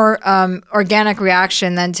a more organic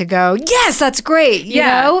reaction than to go, yes, that's great.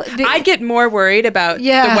 I get more worried about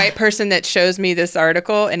the white person that shows me this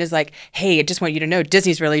article and is like, hey, I just want you to know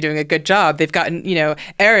Disney's really doing a good job. They've gotten,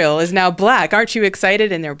 Ariel is now black. Aren't you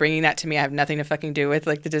excited? And they're bringing that to me. I have nothing to fucking do with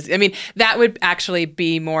like the Disney. I mean, that would actually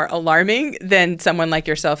be more alarming than someone like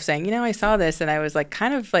yourself saying, I saw this and I was like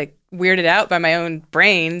kind of like weirded out by my own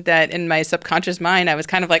brain, that in my subconscious mind I was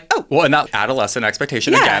kind of like, oh. Well, and that adolescent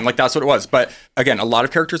expectation, again, like that's what it was. But again, a lot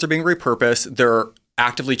of characters are being repurposed. They're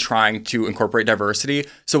actively trying to incorporate diversity.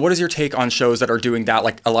 So what is your take on shows that are doing that?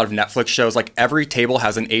 Like a lot of Netflix shows, like every table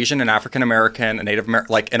has an Asian, an African American, a Native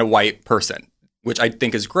American, like, and a white person, which I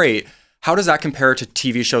think is great. How does that compare to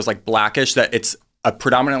TV shows like Blackish, that it's a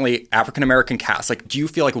predominantly African American cast? Like, do you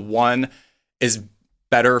feel like one is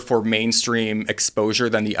better for mainstream exposure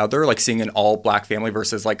than the other, like seeing an all black family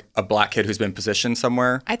versus like a black kid who's been positioned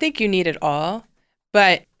somewhere? I think you need it all,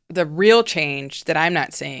 but the real change that I'm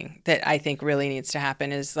not seeing that I think really needs to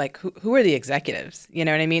happen is like, who are the executives? You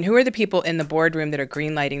know what I mean? Who are the people in the boardroom that are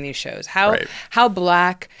greenlighting these shows? How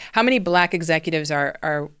many black executives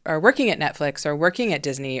are working at Netflix or working at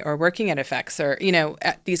Disney or working at FX or,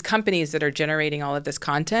 at these companies that are generating all of this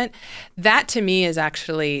content? That to me is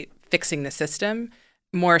actually fixing the system.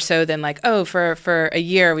 More so than like, oh, for a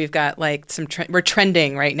year we've got like we're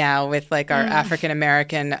trending right now with like our African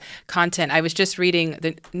American content. I was just reading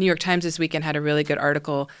the New York Times this weekend had a really good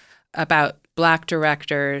article about black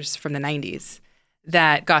directors from the 90s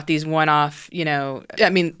that got these one-off, I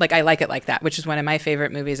mean, like I Like It Like That, which is one of my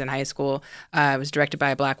favorite movies in high school. It was directed by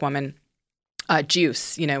a black woman.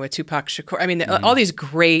 Juice, with Tupac Shakur. I mean, all these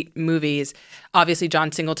great movies. Obviously,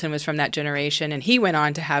 John Singleton was from that generation, and he went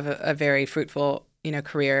on to have a very fruitful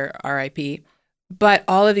career, RIP. But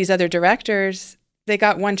all of these other directors, they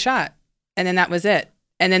got one shot and then that was it.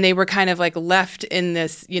 And then they were kind of like left in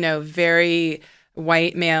this, very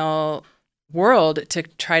white male world to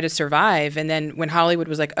try to survive. And then when Hollywood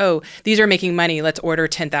was like, oh, these are making money, let's order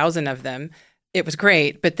 10,000 of them. It was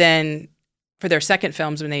great. But then for their second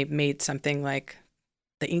films, when they made something like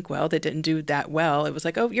The Inkwell that didn't do that well, it was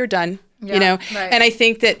like, oh, you're done, Right. And I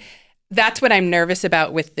think that that's what I'm nervous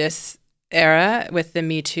about with this era, with the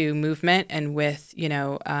Me Too movement and with,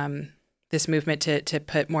 this movement to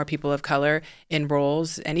put more people of color in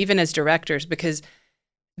roles and even as directors, because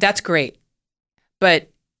that's great. But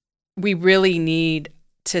we really need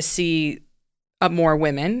to see more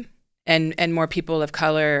women and more people of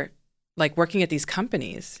color like working at these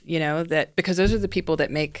companies, that because those are the people that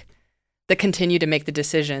continue to make the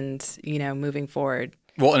decisions, moving forward.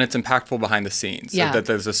 Well, and it's impactful behind the scenes. Yeah. So that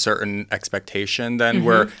there's a certain expectation then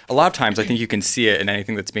where a lot of times I think you can see it in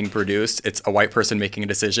anything that's being produced. It's a white person making a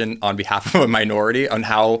decision on behalf of a minority on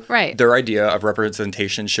how their idea of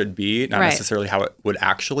representation should be, not necessarily how it would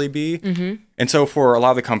actually be. And so for a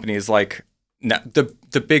lot of the companies like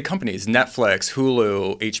the big companies, Netflix,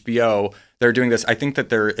 Hulu, HBO, they're doing this. I think that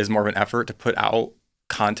there is more of an effort to put out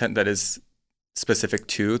content that is specific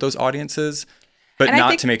to those audiences, but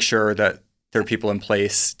not to make sure that there are people in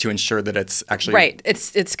place to ensure that it's actually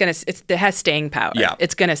it has staying power. Yeah,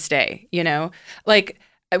 it's gonna stay. You know, like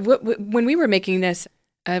when we were making this,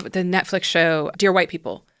 the Netflix show Dear White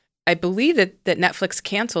People, I believe that Netflix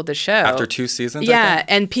canceled the show after 2 seasons. Yeah,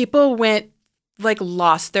 and people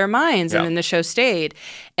lost their minds, and then the show stayed,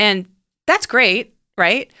 and that's great,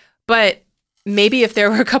 right? But maybe if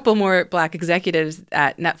there were a couple more Black executives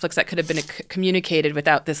at Netflix, that could have been communicated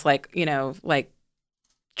without this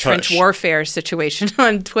trench warfare situation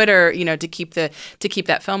on Twitter, to keep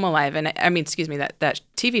that film alive. And that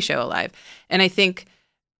TV show alive. And I think,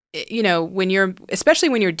 especially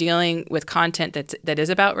when you're dealing with content that is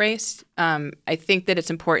about race, I think that it's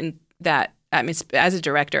important that, as a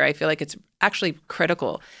director, I feel like it's actually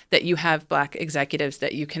critical that you have Black executives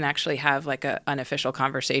that you can actually have like a unofficial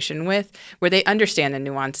conversation with, where they understand the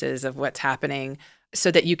nuances of what's happening, so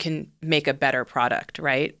that you can make a better product,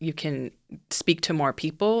 right? You can speak to more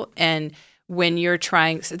people. And when you're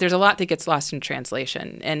there's a lot that gets lost in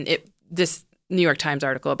translation. And this New York Times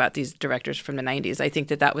article about these directors from the 90s, I think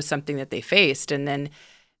that was something that they faced. And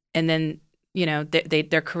then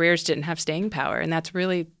their careers didn't have staying power. And that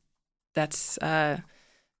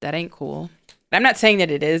ain't cool. I'm not saying that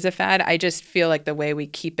it is a fad. I just feel like the way we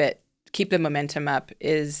keep the momentum up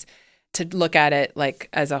is to look at it like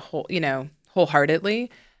as a whole,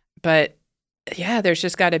 wholeheartedly. But yeah, there's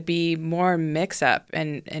just got to be more mix up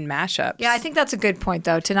and mashups. Yeah, I think that's a good point,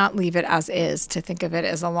 though, to not leave it as is, to think of it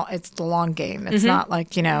as it's the long game. It's not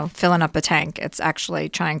like, filling up a tank. It's actually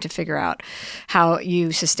trying to figure out how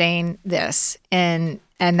you sustain this, and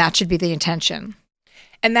that should be the intention.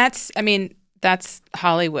 And that's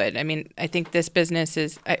Hollywood. I think this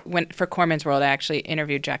business for Corman's World, I actually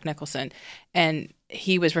interviewed Jack Nicholson, and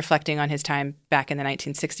he was reflecting on his time back in the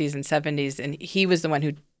 1960s and 70s, and he was the one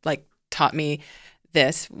who taught me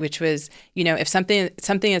this, which was, if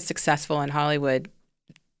something is successful in Hollywood,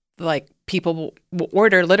 like people will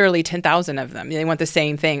order literally 10,000 of them. They want the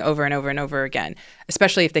same thing over and over and over again,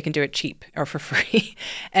 especially if they can do it cheap or for free.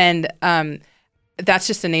 And that's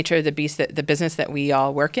just the nature of the beast, the business that we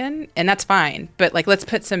all work in, and that's fine. But let's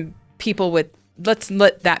put some people let's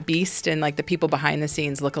let that beast and the people behind the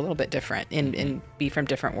scenes look a little bit different and be from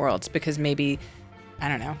different worlds, because maybe, I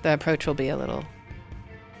don't know, the approach will be a little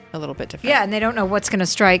bit different. Yeah, and they don't know what's going to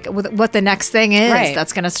strike, what the next thing is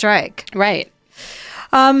that's going to strike. Right.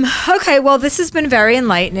 Okay, well, this has been very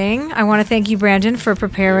enlightening. I want to thank you, Brandon, for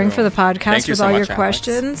preparing for the podcast with all your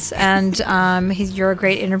questions. And you're a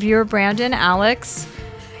great interviewer, Brandon. Alex,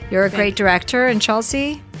 you're a great director. And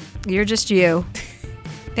Chelsea, you're just you.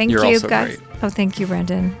 Thank you, guys. Great. Oh, thank you,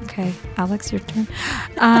 Brandon. Okay, Alex, your turn.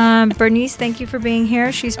 Bernice, thank you for being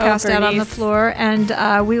here. She's passed out on the floor.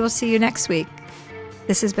 And we will see you next week.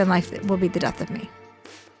 This has been Life Will Be the Death of Me.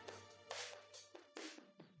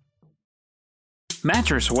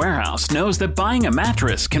 Mattress Warehouse knows that buying a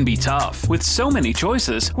mattress can be tough. With so many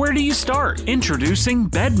choices, where do you start? Introducing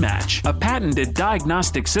BedMatch, a patented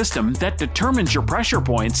diagnostic system that determines your pressure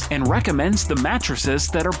points and recommends the mattresses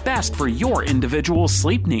that are best for your individual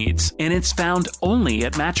sleep needs. And it's found only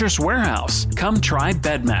at Mattress Warehouse. Come try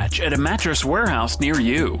BedMatch at a Mattress Warehouse near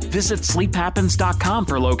you. Visit sleephappens.com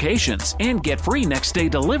for locations and get free next day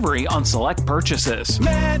delivery on select purchases.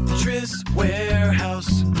 Mattress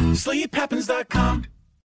Warehouse, sleephappens.com.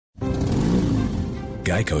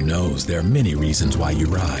 Geico knows there are many reasons why you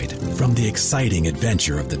ride. From the exciting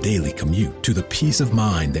adventure of the daily commute to the peace of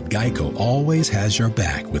mind that Geico always has your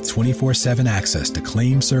back with 24/7 access to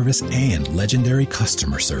claim service and legendary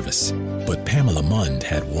customer service. But Pamela Mund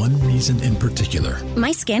had one reason in particular.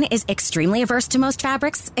 My skin is extremely averse to most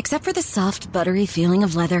fabrics, except for the soft, buttery feeling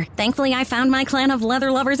of leather. Thankfully, I found my clan of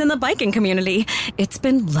leather lovers in the biking community. It's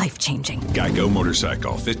been life-changing. Geico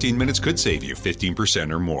Motorcycle. 15 minutes could save you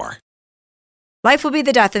 15% or more. Life Will Be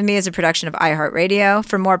the Death of Me is a production of iHeartRadio.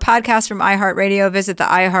 For more podcasts from iHeartRadio, visit the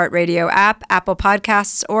iHeartRadio app, Apple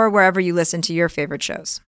Podcasts, or wherever you listen to your favorite shows.